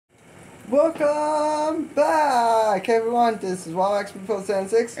Welcome back, everyone. This is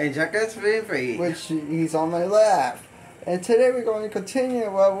WildXP476, And Jackass free. which he's on my left. And today we're going to continue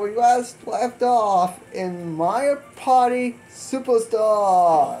where we last left off in Mario Party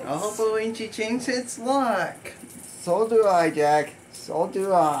Superstars. I hope Luigi changed its luck. So do I, Jack. So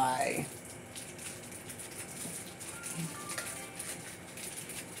do I.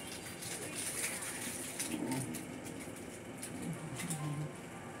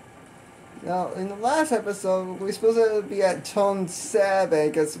 Now, in the last episode, we're supposed to be at tone 7,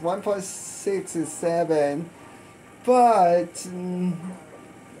 because 1.6 is 7. But,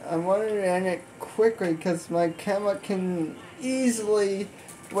 I wanted to end it quickly, because my camera can easily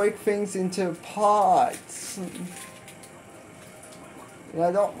break things into parts. And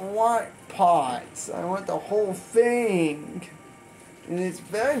I don't want parts. I want the whole thing. And it's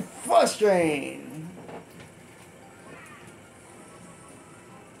very frustrating.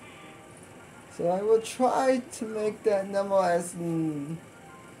 So I will try to make that number as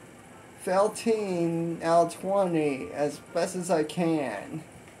 13 out of 20 as best as I can.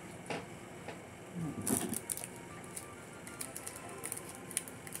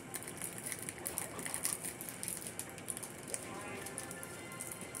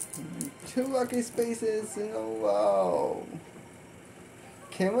 Two lucky spaces in a row.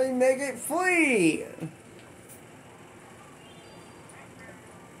 Can we make it free?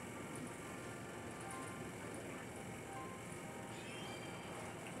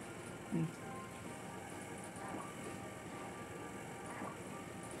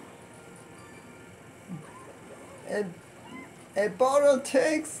 And Bono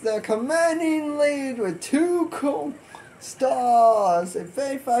takes the commanding lead with 2 stars and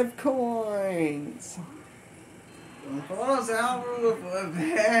 35 coins. Falls out with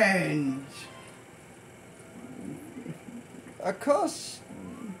revenge. Of course,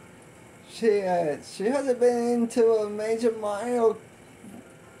 she hasn't been into a major Mario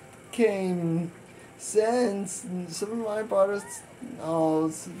game since Super Mario Bros.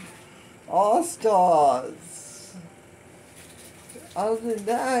 All-Stars. Other than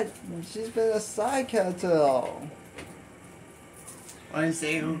that, she's been a side character. Want to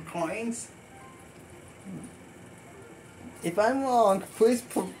save them coins? If I'm wrong, please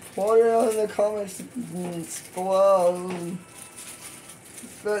put it in the comments below.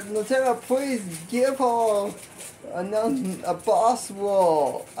 But Nutella, please give her a boss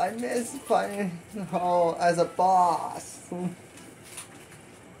role. I miss finding her as a boss.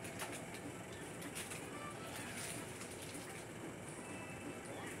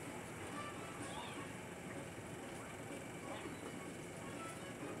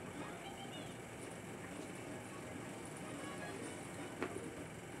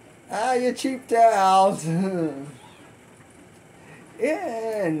 Ah, you cheaped out. In.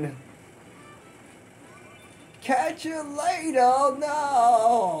 Catch you later.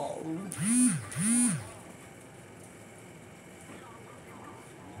 No.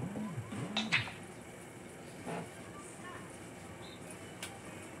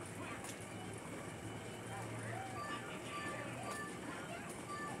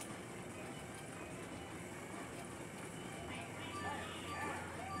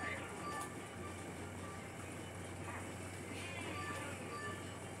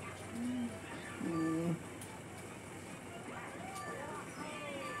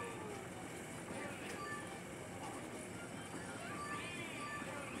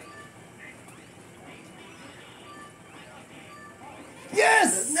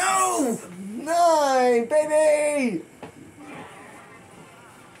 Yes! No! 9, baby!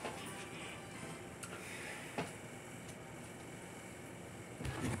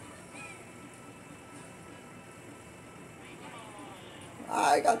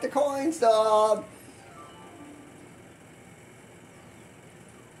 I got the coin stop!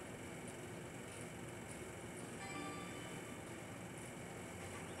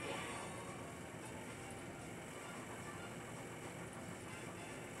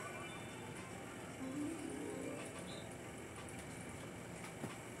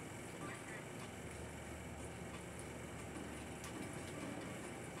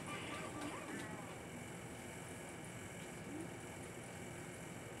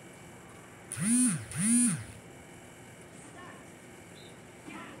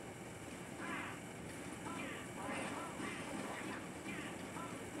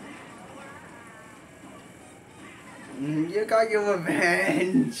 You got your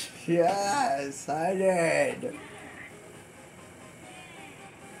revenge. Yes, I did.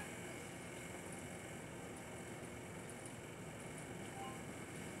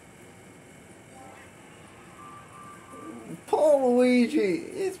 Poor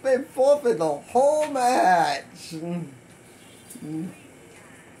Waluigi, he's been forfeit the whole match.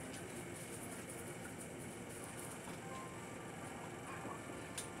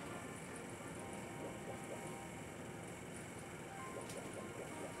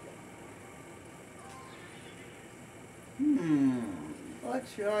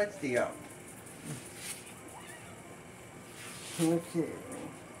 What's your deal? Okay.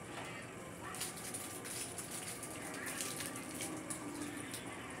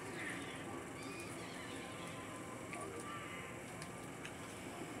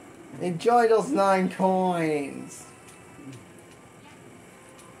 Enjoy those 9 coins.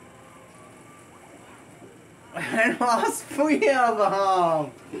 I lost 3 of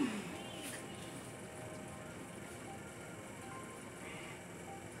them.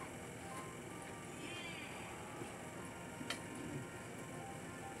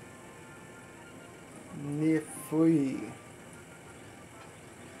 Near free.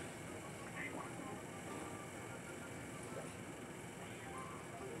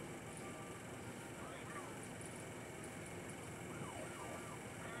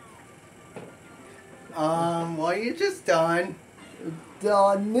 What you just done?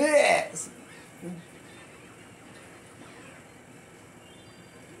 Done this.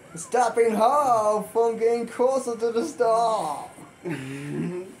 Stopping her from getting closer to the star.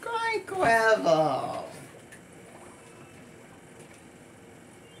 Quite clever.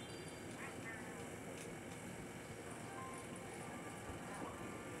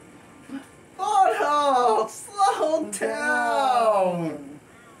 Oh no! Slow down!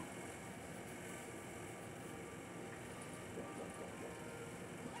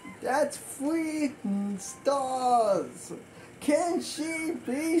 That's 3 stars. Can she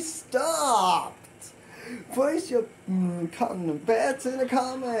be stopped? Place your bets in the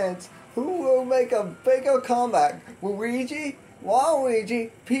comments. Who will make a bigger comeback? Luigi, Waluigi,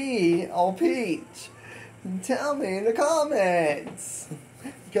 P, or Peach? Tell me in the comments.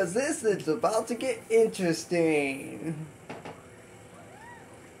 Because this is about to get interesting.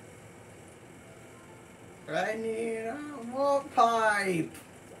 I need a more pipe.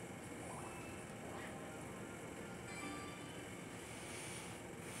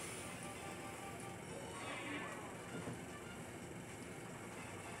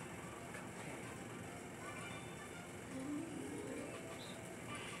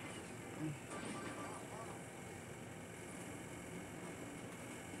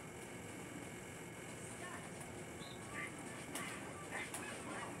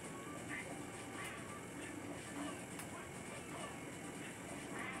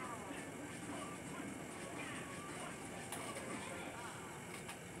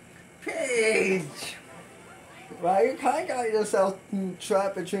 Peach! Right, you kind of got yourself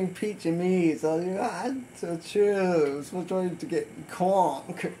trapped between Peach and me, so you had to choose which one to get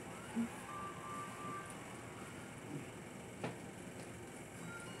conk.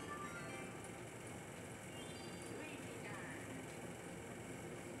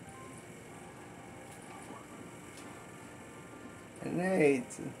 And 8.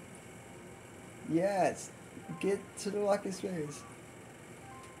 Yes, get to the lucky space.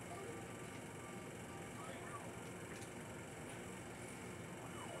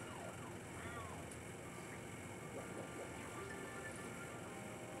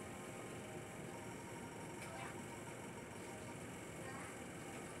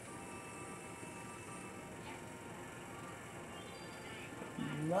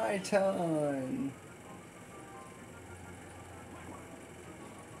 My turn.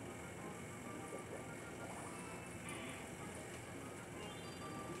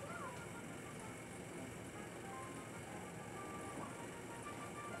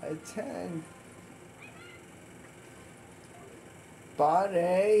 A 10.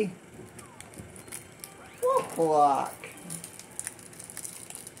 Body. Block.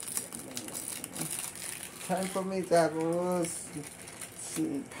 Time for me to have a little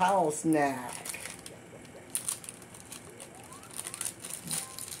power snack.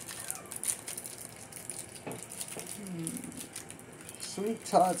 Sweet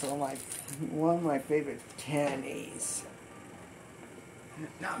tarts are one of my favorite candies.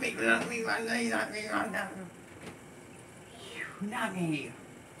 Not me, not me, not me, not me, not me. Not me.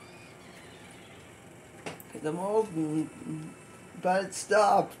 The more, but it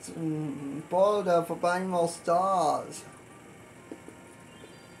stopped. Boiled up for buying more stars.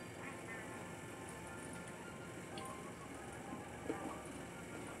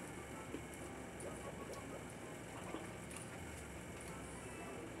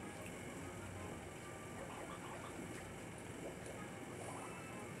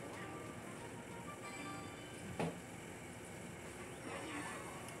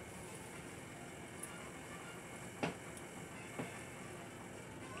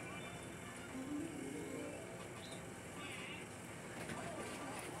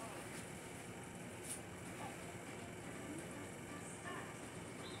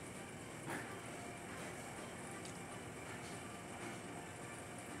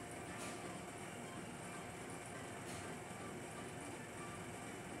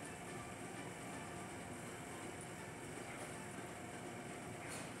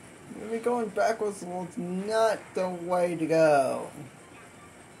 maybe going backwards was not the way to go.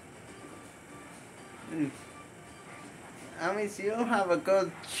 That means you have a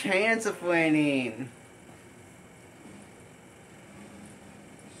good chance of winning.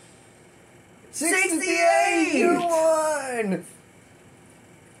 68! You won!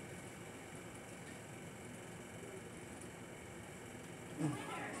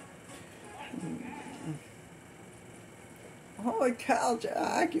 Holy cow,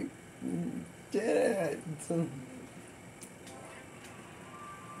 Jack, you did it. Turn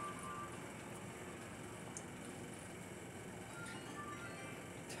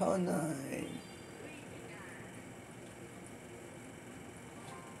 9.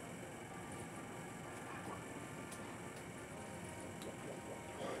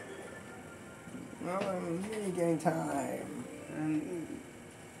 Mini game time.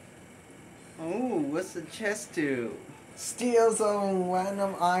 Oh, what's the chest do? Steals a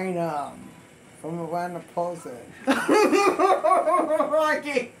random item from a random person.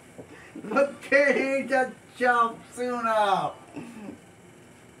 Rocky! Look at he just jumped Suno!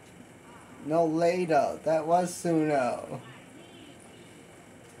 No, later. That was Suno.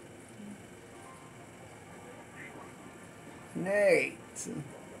 Nate.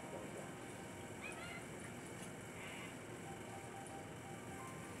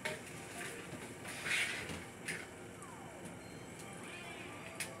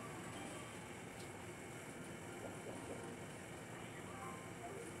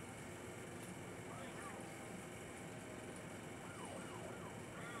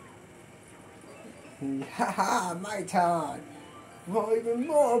 Haha, my turn. For even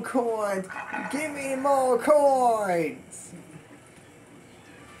more coins. Give me more coins.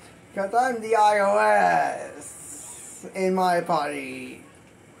 Because I'm the iOS in my party.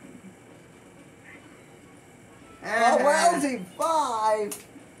 Oh, well, see, 5.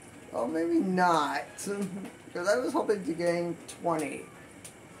 Oh, maybe not. Because I was hoping to gain 20.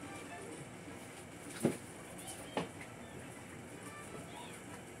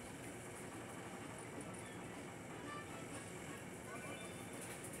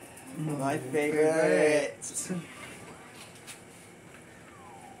 My favorite.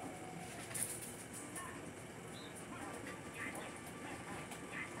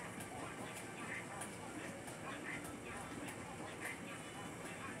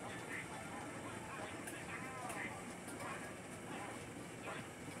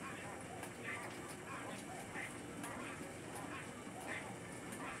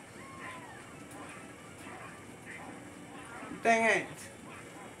 Dang it!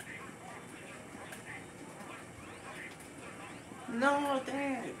 No,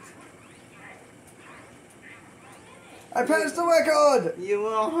 dang it! I passed the record! You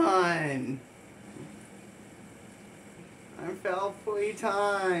won! I fell 3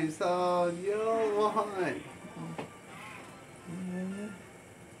 times, so you won!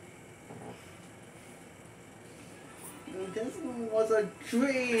 This was a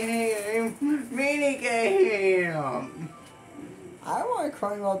dream mini game. I want to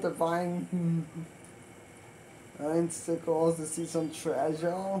climb out the vine icicles to see some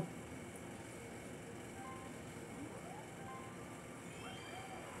treasure.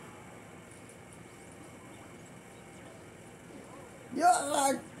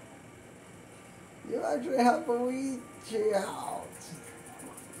 Yeah, you actually have to reach out.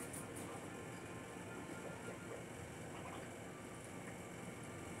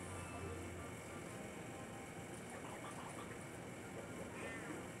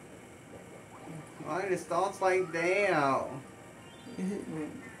 Why it starts like that?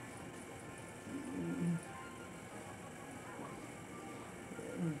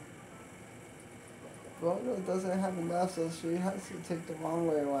 Rhoda doesn't have enough, so she has to take the wrong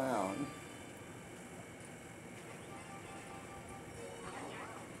way around.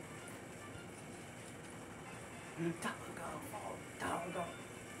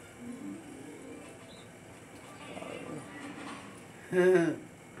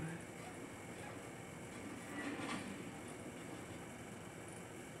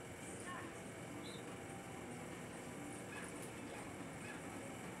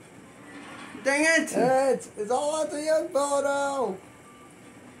 Dang it! It's all out to you, Bodo!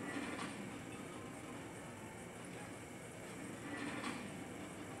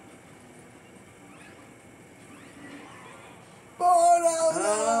 Bodo, no!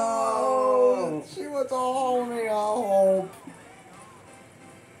 Oh. She was only a hope.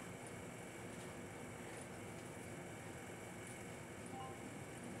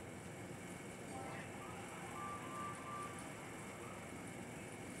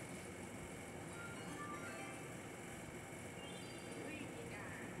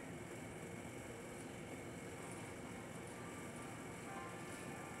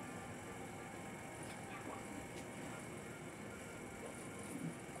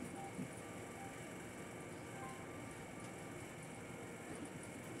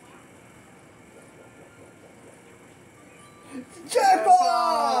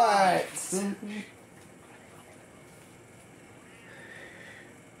 Jackpot!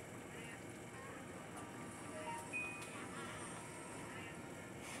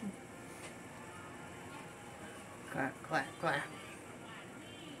 Clap, clap, clap.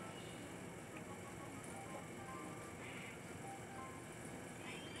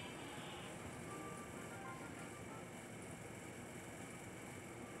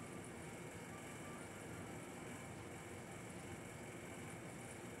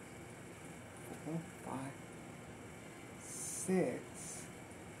 Five, 6.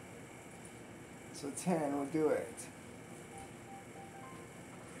 So 10 will do it.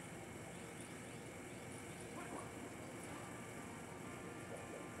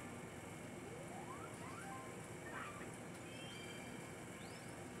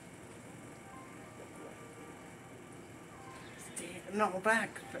 No, back.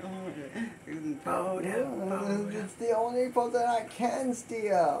 It's the only boat that I can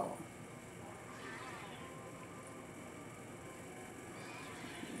steal.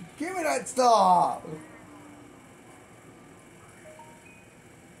 Give me that star!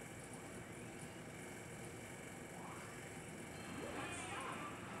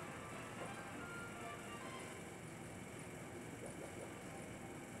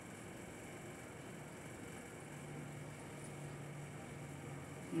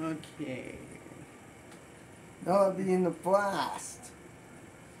 Okay. That'll be in the blast.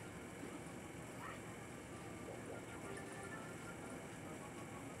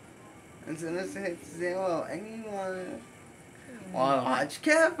 As soon as it hits 0, anyone. Watch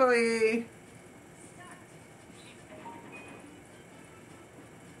carefully.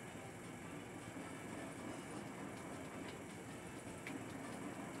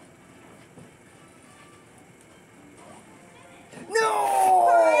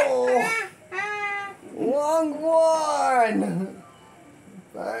 No! Wrong one!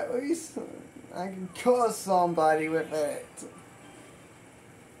 But at least I can kill somebody with it.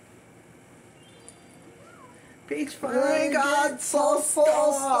 Peach finally got so star.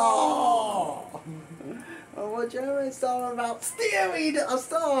 Oh, what Jeremy's star about stealing a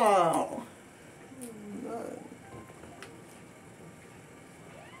star?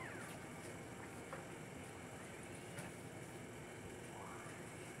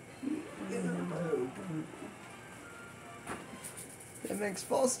 It makes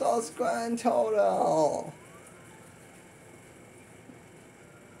 4 stars grand total.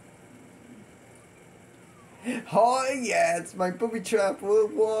 Oh yes, my booby trap will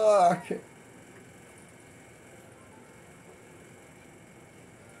work.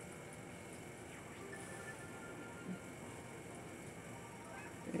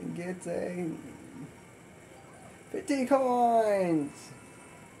 And gets a 50 coins.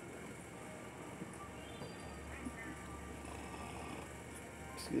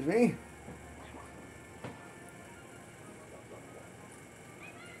 Excuse me.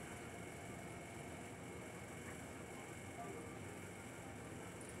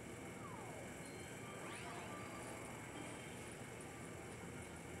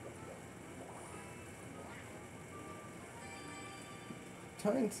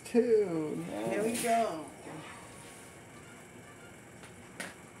 Times 2. Here we go.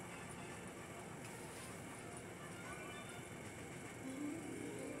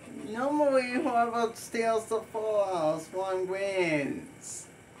 Normally, whoever steals the falls, one wins.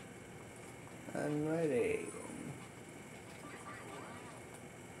 I'm ready.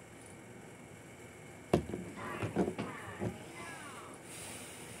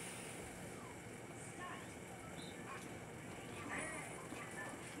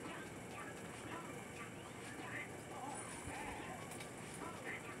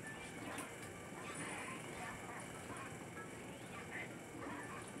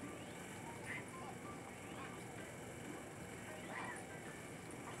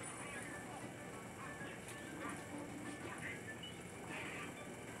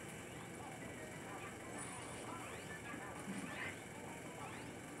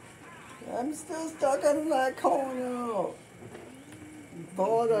 I'm still stuck in that corner.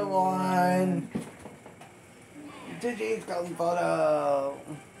 Borderline. GG's got photo.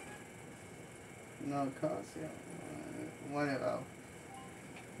 No, cause yeah, whatever.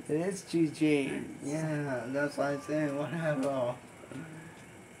 It is GG. Yeah, that's why I said whatever.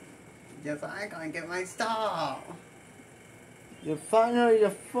 Yes, I gonna get my star. You're finally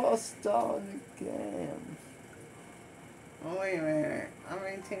the first star in the game. Oh, wait a minute. I'm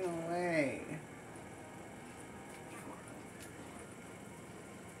 18 away.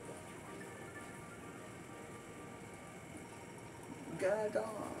 Get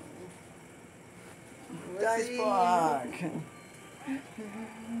on. Dice block.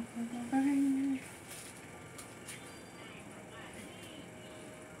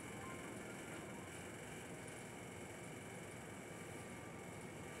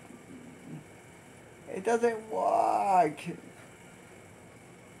 It doesn't work.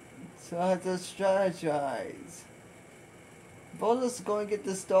 So I have to strategize. Boulder's going to get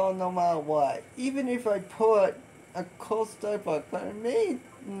the star no matter what. Even if I put a cold Starbuck, but I may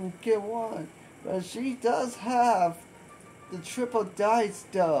get one. But she does have the triple dice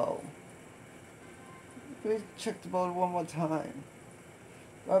though. Let me check the board one more time.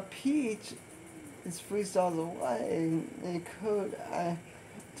 But Peach is 3 stars away. It could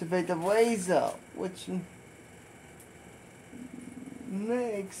activate the razor, which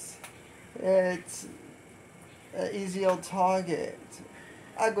makes it an easier target.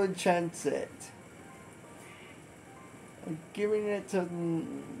 I could chance it. I'm giving it to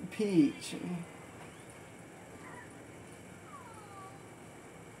Peach.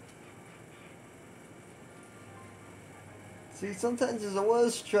 See, sometimes there's a lot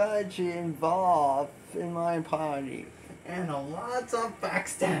of strategy involved in my party. And a lot of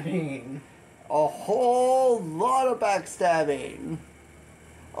backstabbing. A whole lot of backstabbing.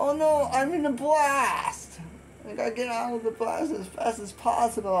 Oh no, I'm in a blast! I gotta get out of the blast as fast as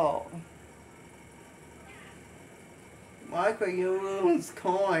possible. Michael, you lose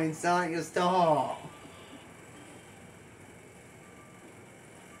coins, not your star.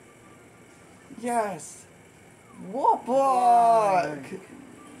 Yes. What block?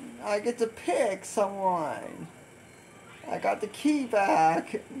 I get to pick someone. I got the key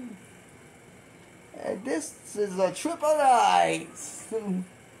back. And this is a triple dice.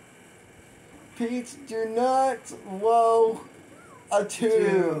 Peach, do not roll a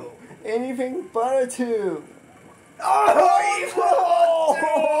 2. Anything but a 2. Oh,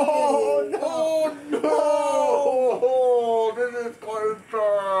 no! Oh, no! This is going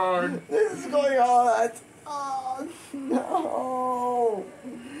bad. This is going on. Oh, no!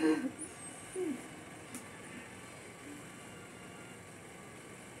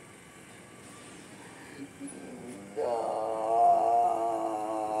 No!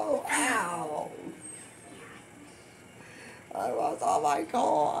 Ow! I lost all my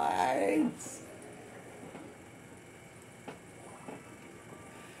coins.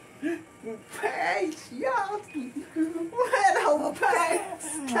 Paige, Yoski, little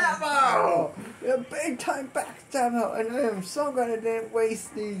backstabber! You're a big time backstabber, and I am so glad I didn't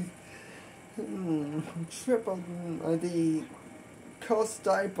waste the the coast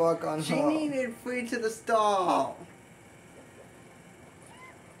die bug on She her. needed 3 to the star.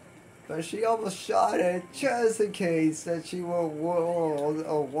 But she almost shot it just in case that she will roll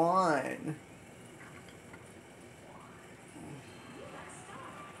a 1.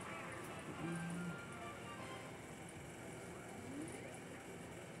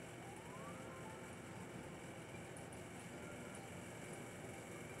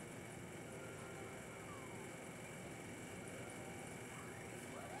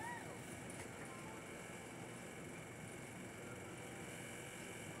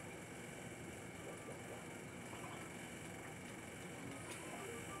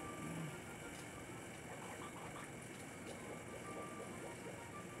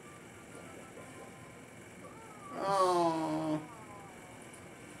 Oh.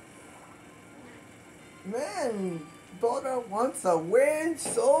 Man, Boulder wants to win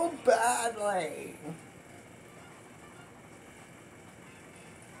so badly.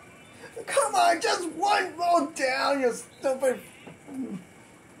 Come on, just one roll down, you stupid.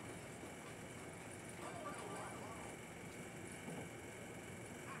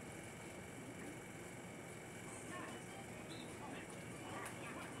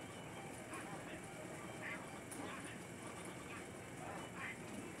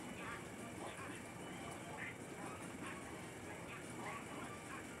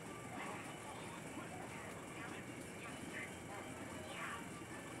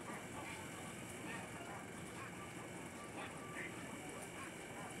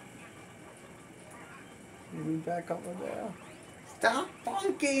 Maybe back over there. Stop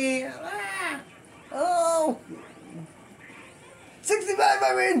funky! Ah. Oh! 65,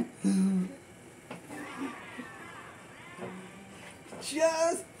 I win!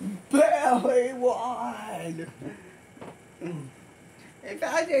 Just barely won! If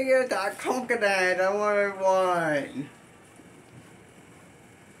I did get that coconut, I would have won.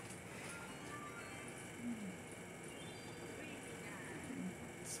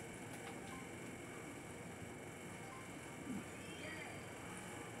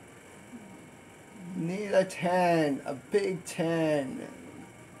 Need a 10, a big 10.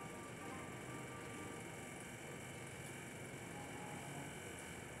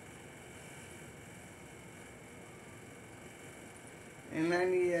 And I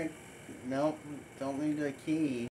need a... Nope, don't need a key.